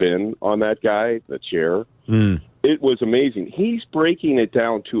 the spin on that guy, the chair, it was amazing. He's breaking it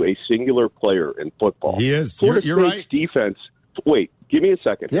down to a singular player in football. He is. Florida You're State's right. Defense. Wait, give me a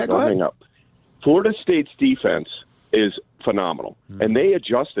second. Yeah, go ahead. Hang up. Florida State's defense is phenomenal, and they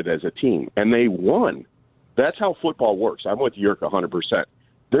adjusted as a team, and they won. That's how football works. I'm with Jurk 100%.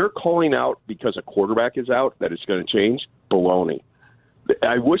 They're calling out because a quarterback is out that it's going to change. Baloney.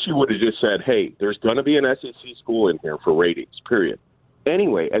 I wish he would have just said, hey, there's going to be an SEC school in here for ratings, period.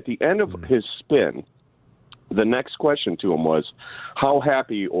 Anyway, at the end of his spin, the next question to him was, how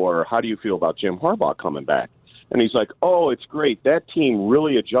happy or how do you feel about Jim Harbaugh coming back? And he's like, oh, it's great. That team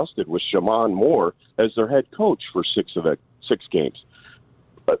really adjusted with Shaman Moore as their head coach for 6 games.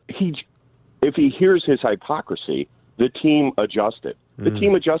 If he hears his hypocrisy, the team adjusted. The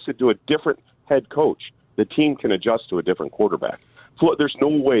team adjusted to a different head coach. The team can adjust to a different quarterback. There's no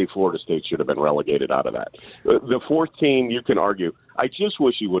way Florida State should have been relegated out of that. The 4th team, you can argue. I just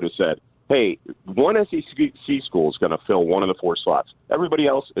wish he would have said, hey, one SEC school is going to fill one of the 4 slots. Everybody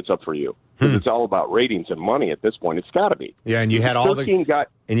else, it's up for you. Because it's all about ratings and money at this point. It's got to be. Yeah, and you had all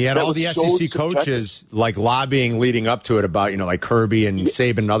the SEC coaches like lobbying leading up to it about, like Kirby and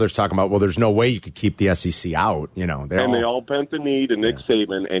Saban and others talking about, well, there's no way you could keep the SEC out. They all bent the knee to Nick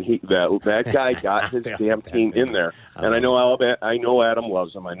Saban, and that guy got his damn team in there. And I know Adam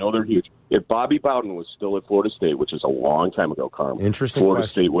loves them. I know they're huge. If Bobby Bowden was still at Florida State, which is a long time ago, Carmen, interesting Florida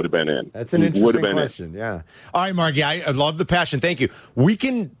question. State would have been in. That's an interesting question. Yeah. All right, Margie, I love the passion. Thank you.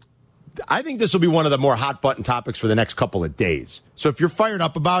 I think this will be one of the more hot button topics for the next couple of days. So if you're fired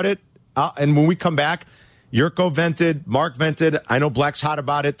up about it, and when we come back, Jurko vented, Mark vented. I know Bleck's hot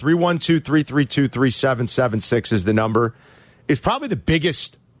about it. 312-332-3776 is the number. It's probably the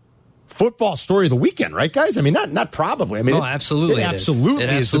biggest football story of the weekend, right, guys? I mean, not probably. I mean, absolutely. It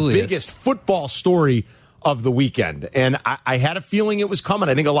absolutely is the biggest football story of the weekend. And I had a feeling it was coming.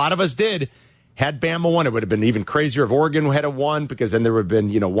 I think a lot of us did. Had Bama won, it would have been even crazier if Oregon had won, because then there would have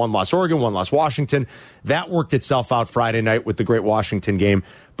been, 1 loss Oregon, 1 loss Washington. That worked itself out Friday night with the great Washington game.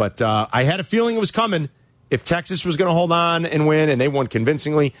 But I had a feeling it was coming. If Texas was going to hold on and win, and they won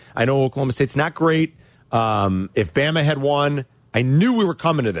convincingly, I know Oklahoma State's not great. If Bama had won, I knew we were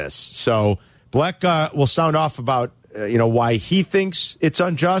coming to this. So Bleck will sound off about why he thinks it's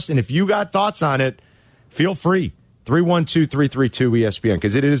unjust. And if you got thoughts on it, feel free. 312-332-ESPN,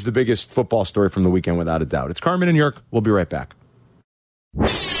 because it is the biggest football story from the weekend without a doubt. It's Carmen and Jurk. We'll be right back.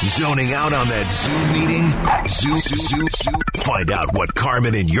 Zoning out on that Zoom meeting? Zoom. Find out what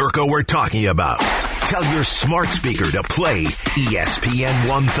Carmen and Jurko were talking about. Tell your smart speaker to play ESPN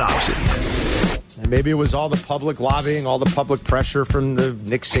 1000. And maybe it was all the public lobbying, all the public pressure from the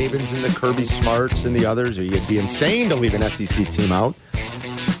Nick Sabans and the Kirby Smarts and the others. Or you'd be insane to leave an SEC team out.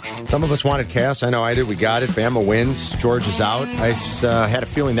 Some of us wanted chaos. I know I did. We got it. Bama wins. George is out. I had a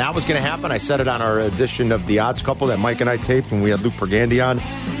feeling that was going to happen. I said it on our edition of The Odds Couple that Mike and I taped when we had Luke Pergandy on.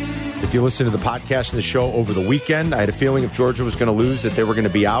 If you listen to the podcast and the show over the weekend, I had a feeling if Georgia was going to lose that they were going to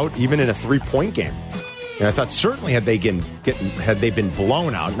be out, even in a 3-point game. And I thought certainly had they been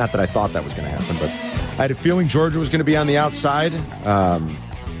blown out, not that I thought that was going to happen, but I had a feeling Georgia was going to be on the outside.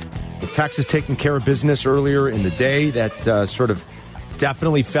 Texas taking care of business earlier in the day. That sort of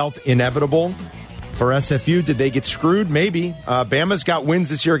definitely felt inevitable for SFU. Did they get screwed? Maybe. Bama's got wins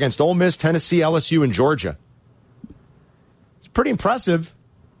this year against Ole Miss, Tennessee, LSU, and Georgia. It's pretty impressive.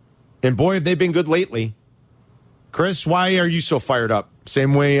 And boy, have they been good lately. Chris, why are you so fired up?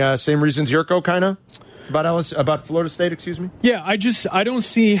 Same way, same reasons Jurko, kind of? About Florida State, excuse me? Yeah, I don't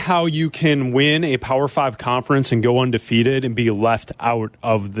see how you can win a Power 5 conference and go undefeated and be left out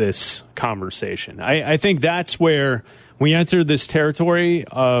of this conversation. I think that's where we enter this territory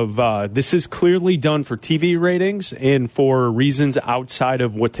of this is clearly done for TV ratings and for reasons outside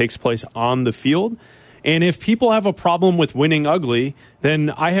of what takes place on the field. And if people have a problem with winning ugly, then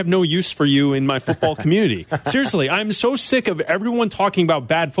I have no use for you in my football community. Seriously, I'm so sick of everyone talking about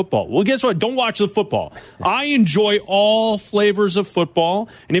bad football. Well, guess what? Don't watch the football. I enjoy all flavors of football.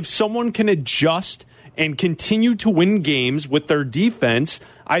 And if someone can adjust and continue to win games with their defense,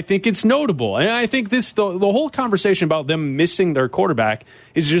 I think it's notable. And I think the whole conversation about them missing their quarterback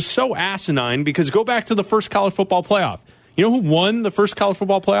is just so asinine because go back to the first college football playoff. You know who won the first college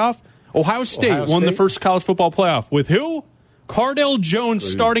football playoff? Ohio State won the first college football playoff. With who? Cardale Jones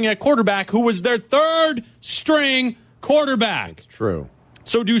starting at quarterback, who was their third-string quarterback. It's true.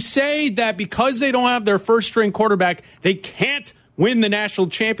 So to say that because they don't have their first-string quarterback, they can't win the national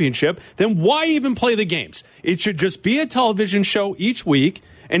championship, then why even play the games? It should just be a television show each week,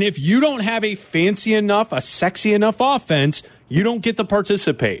 and if you don't have a fancy enough, a sexy enough offense, you don't get to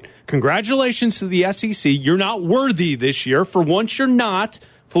participate. Congratulations to the SEC. You're not worthy this year. For once, you're not.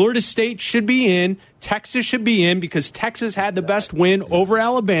 Florida State should be in. Texas should be in because Texas had the best win over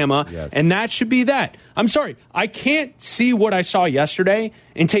Alabama, and that should be that. I'm sorry. I can't see what I saw yesterday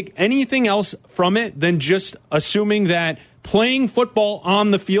and take anything else from it than just assuming that playing football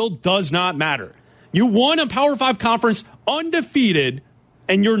on the field does not matter. You won a Power 5 conference undefeated,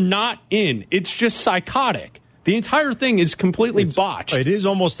 and you're not in. It's just psychotic. The entire thing is completely botched. It is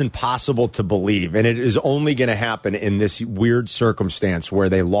almost impossible to believe, and it is only going to happen in this weird circumstance where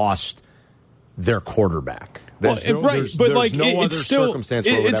they lost their quarterback. There's no other circumstance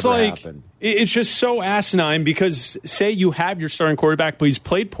where it would ever happen. It's just so asinine because say you have your starting quarterback, but he's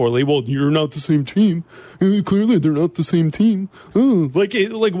played poorly. Well, you're not the same team. Clearly, they're not the same team.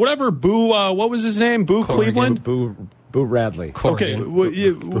 Like whatever. Boo. What was his name? Boo Cleveland. Boo Radley. Okay.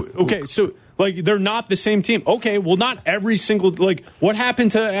 Okay. So. Like, they're not the same team. Okay, well, not every single... Like, what happened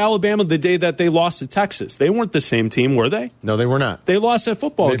to Alabama the day that they lost to Texas? They weren't the same team, were they? No, they were not. They lost a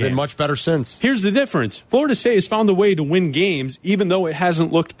football game. They've been much better since. Here's the difference. Florida State has found a way to win games, even though it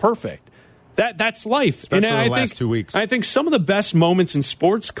hasn't looked perfect. That's life. Especially in the last 2 weeks. I think some of the best moments in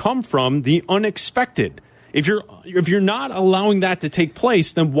sports come from the unexpected. If you're not allowing that to take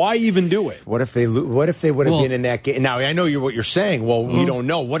place, then why even do it? What if they would have been in that game? Now I know what you're saying. Well, we don't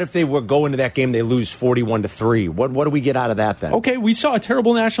know. What if they would go into that game, they lose 41-3? What do we get out of that then? Okay, we saw a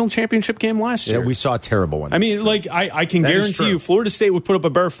terrible national championship game last year. Yeah, we saw a terrible one. I mean, like I can guarantee you, Florida State would put up a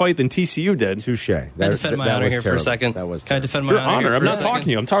better fight than TCU did. Touche. Can I defend my honor here for a second? Can I defend my honor? I'm not talking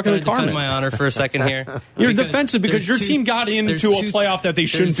to you. I'm talking to Carmen. Defend my honor for a second here. You're defensive because your team got into a playoff that they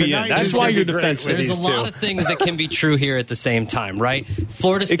shouldn't be in. That's why you're defensive. There's a lot of things that can be true here at the same time, right?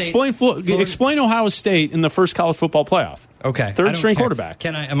 Florida State. Explain Ohio State in the first college football playoff. Okay. Third string quarterback.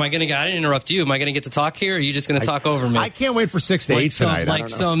 I didn't interrupt you. Am I going to get to talk here, or are you just going to talk over me? I can't wait for 6 to 8 tonight. Like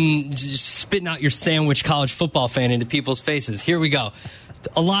some just spitting out your sandwich college football fan into people's faces. Here we go.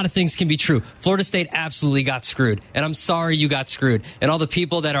 A lot of things can be true. Florida State absolutely got screwed, and I'm sorry you got screwed. And all the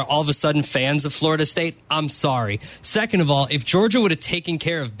people that are all of a sudden fans of Florida State, I'm sorry. Second of all, if Georgia would have taken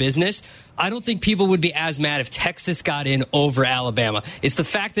care of business, I don't think people would be as mad if Texas got in over Alabama. It's the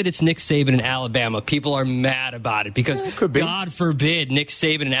fact that it's Nick Saban in Alabama. People are mad about it because, God forbid, Nick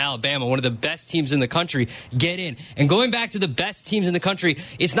Saban in Alabama, one of the best teams in the country, get in. And going back to the best teams in the country,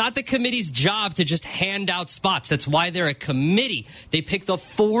 it's not the committee's job to just hand out spots. That's why they're a committee. They pick the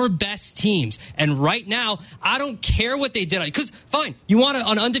 4 best teams. And right now, I don't care what they did. Because, fine, you want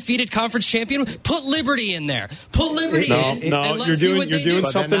an undefeated conference champion? Put Liberty in there. Put Liberty in. No, you're doing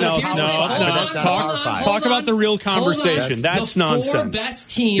something else. Talk about the real conversation. That's nonsense. The 4 best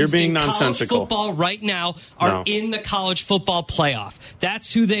teams You're being in nonsensical. college football right now are in the college football playoff.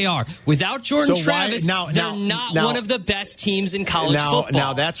 That's who they are. Without Jordan Travis, they're not one of the best teams in college football.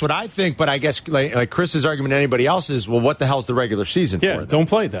 Now, that's what I think, but I guess like Chris's argument and anybody else's, well, what the hell's the regular season for? Yeah, don't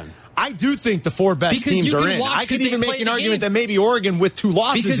play then. I do think the 4 best teams are in. I could even make an argument that maybe Oregon with 2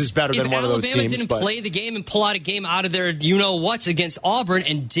 losses is better than one of those teams. If Alabama didn't play the game and pull out a game out of their you-know-whats against Auburn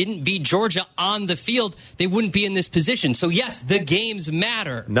and didn't beat Georgia on the field, they wouldn't be in this position. So, yes, the games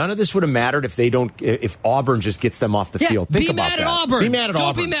matter. None of this would have mattered if Auburn just gets them off the field. Think about that. Be mad at Auburn. Be mad at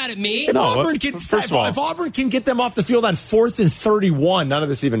Auburn. Don't be mad at me. If Auburn can get them off the field on 4th and 31, none of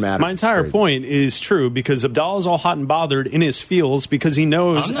this even matters. My entire point is true because Abdallah's all hot and bothered in his feels because he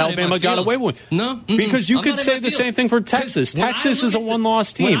knows Alabama's Alabama got away with. No, because you could say the same thing for Texas. Texas is a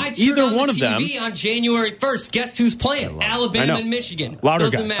one-loss team. Either one of them. On January 1st, guess who's playing? Alabama and Michigan. Louder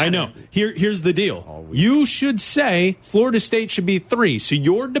Doesn't guy. matter. I know. Here's the deal. You should say Florida State should be 3. So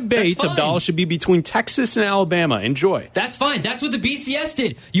your debate, Abdallah, should be between Texas and Alabama. Enjoy. That's fine. That's what the BCS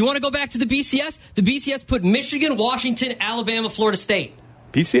did. You want to go back to the BCS? The BCS put Michigan, Washington, Alabama, Florida State.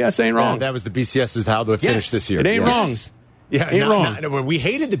 BCS ain't wrong. That was the BCS is how they finished this year. It ain't wrong. Yeah, ain't wrong. We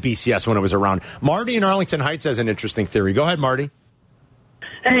hated the BCS when it was around. Marty in Arlington Heights has an interesting theory. Go ahead, Marty.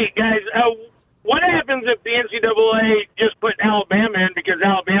 Hey, guys, what happens if the NCAA just put Alabama in because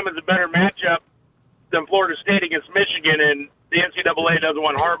Alabama's a better matchup than Florida State against Michigan, and the NCAA doesn't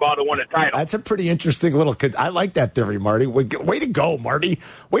want Harbaugh to win a title? That's a pretty interesting little... I like that theory, Marty. Way to go, Marty.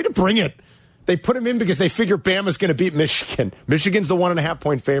 Way to bring it. They put him in because they figure Bama's going to beat Michigan. Michigan's the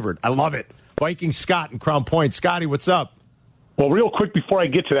 1.5-point favorite. I love it. Viking Scott and Crown Point. Scotty, what's up? Well, real quick before I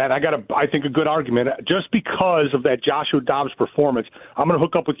get to that, I think a good argument. Just because of that Joshua Dobbs performance, I'm going to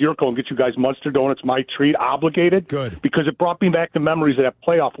hook up with Jurko and get you guys Munster Donuts, my treat, obligated. Good. Because it brought me back to memories of that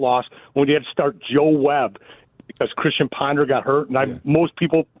playoff loss when you had to start Joe Webb because Christian Ponder got hurt. And most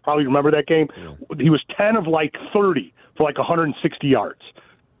people probably remember that game. Yeah. He was 10 of 30 for 160 yards.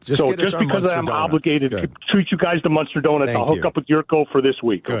 Just because I'm obligated to treat you guys to Munster Donuts, I'll hook up with Jurko for this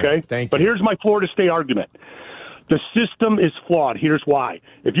week, okay? Thank you. But here's my Florida State argument. The system is flawed. Here's why.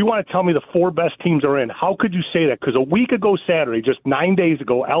 If you want to tell me the 4 best teams are in, how could you say that? Because a week ago Saturday, just 9 days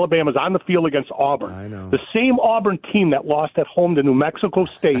ago, Alabama's on the field against Auburn. I know. The same Auburn team that lost at home to New Mexico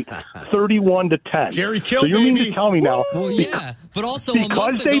State 31-10. Jerry Kill, so you mean to tell me now. Well, yeah, but also because a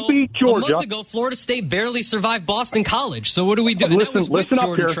month beat Georgia, a month ago, Florida State barely survived Boston College. So what do we do? And that was with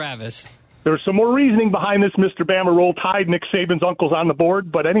Jordan Travis. There's some more reasoning behind this, Mr. Bama Roll Tide. Nick Saban's uncle's on the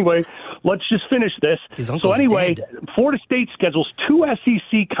board. But anyway, let's just finish this. So anyway, Florida State schedules 2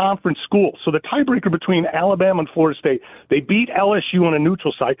 SEC conference schools. So the tiebreaker between Alabama and Florida State, they beat LSU on a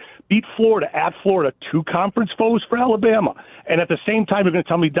neutral site, beat Florida at Florida, 2 conference foes for Alabama. And at the same time, you're going to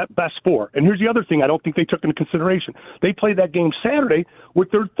tell me that best 4. And here's the other thing I don't think they took into consideration. They played that game Saturday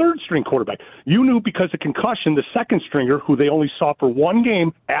with their 3rd-string quarterback. You knew because of concussion, the 2nd-stringer, who they only saw for 1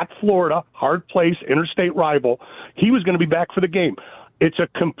 game at Florida, hard place, interstate rival, he was going to be back for the game. It's a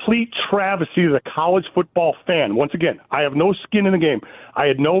complete travesty to the college football fan. Once again, I have no skin in the game. I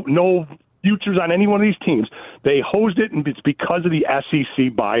had no futures on any one of these teams. They hosed it, and it's because of the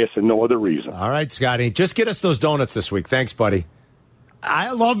SEC bias and no other reason. All right, Scotty. Just get us those donuts this week. Thanks, buddy.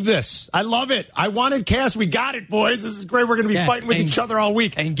 I love this. I love it. I wanted Cass. We got it, boys. This is great. We're going to be fighting with each other all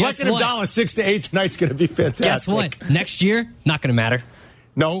week. And guess what? $6 to 8 tonight's going to be fantastic. Guess what? Next year, not going to matter.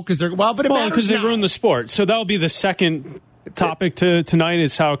 No, because they're but it matters because they now. ruined the sport. So that'll be the second topic tonight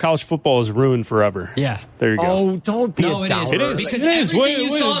is how college football is ruined forever. Yeah. There you go. Oh, don't be a downer. It is. Because it is. everything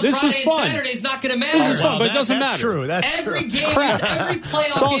you saw on this Friday was fun. and Saturday is not going to matter. This is fun, but it doesn't that's matter. True. That's every true. game, every playoff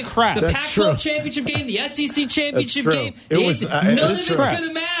it's all game, crap. the That's Pac-12 true. championship game, the SEC championship That's game, true. It was, none of it's true. going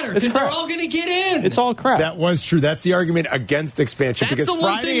to matter because they're all going to get in. It's all crap. That was true. That's the argument against expansion. That's because the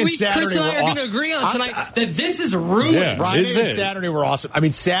one Friday thing and Chris Saturday and I are were going to agree on tonight, that this is ruined. Yeah. Friday Is and it? Saturday were awesome. I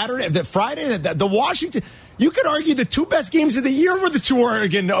mean, Friday, the Washington. You could argue the 2 best games of the year were the 2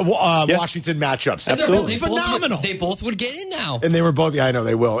 Oregon Washington matchups. Absolutely. Phenomenal. They both would get in now. And they were both, I know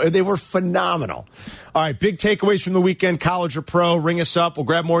they will. They were phenomenal. All right, big takeaways from the weekend, college or pro. Ring us up. We'll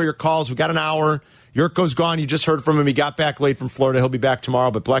grab more of your calls. We got an hour. Jurko's gone. You just heard from him. He got back late from Florida. He'll be back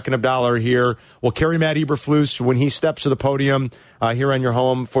tomorrow. But Bleck and Abdallah are here. We'll carry Matt Eberflus when he steps to the podium here on your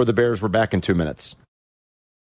home for the Bears. We're back in 2 minutes.